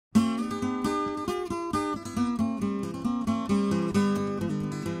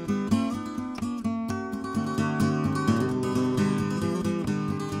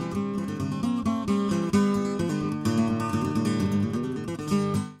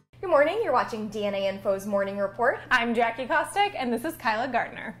morning. You're watching DNA Info's Morning Report. I'm Jackie Kostick, and this is Kyla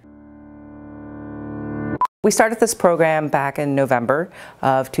Gardner. We started this program back in November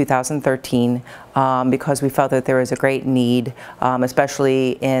of 2013 because we felt that there was a great need,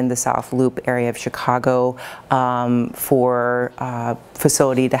 especially in the South Loop area of Chicago, for a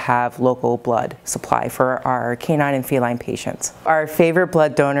facility to have local blood supply for our canine and feline patients. Our favorite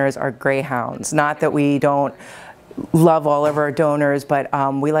blood donors are greyhounds. Not that we don't love all of our donors, but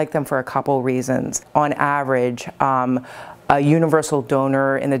we like them for a couple reasons. On average, a universal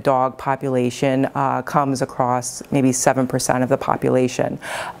donor in the dog population comes across maybe 7% of the population.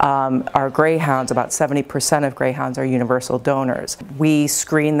 Our greyhounds, about 70% of greyhounds are universal donors. We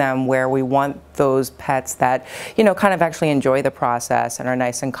screen them where we want those pets that, you know, kind of actually enjoy the process and are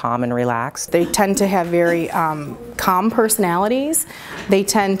nice and calm and relaxed. They tend to have very calm personalities. They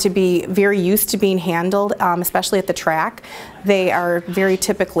tend to be very used to being handled, especially at the track. They are very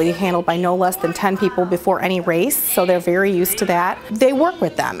typically handled by no less than 10 people before any race, so they're very used to that. They work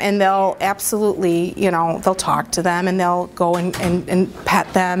with them, and they'll absolutely, you know, they'll talk to them, and they'll go and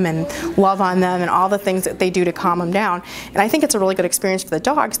pet them and love on them and all the things that they do to calm them down. And I think it's a really good experience for the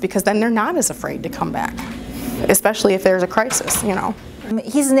dogs because then they're not as afraid to come back, especially if there's a crisis, you know.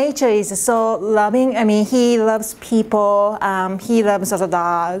 His nature is so loving. I mean, he loves people, he loves other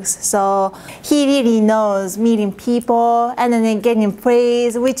dogs. So he really knows meeting people and then getting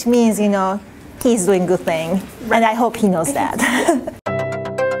praise, which means, you know, he's doing good thing. And I hope he knows that.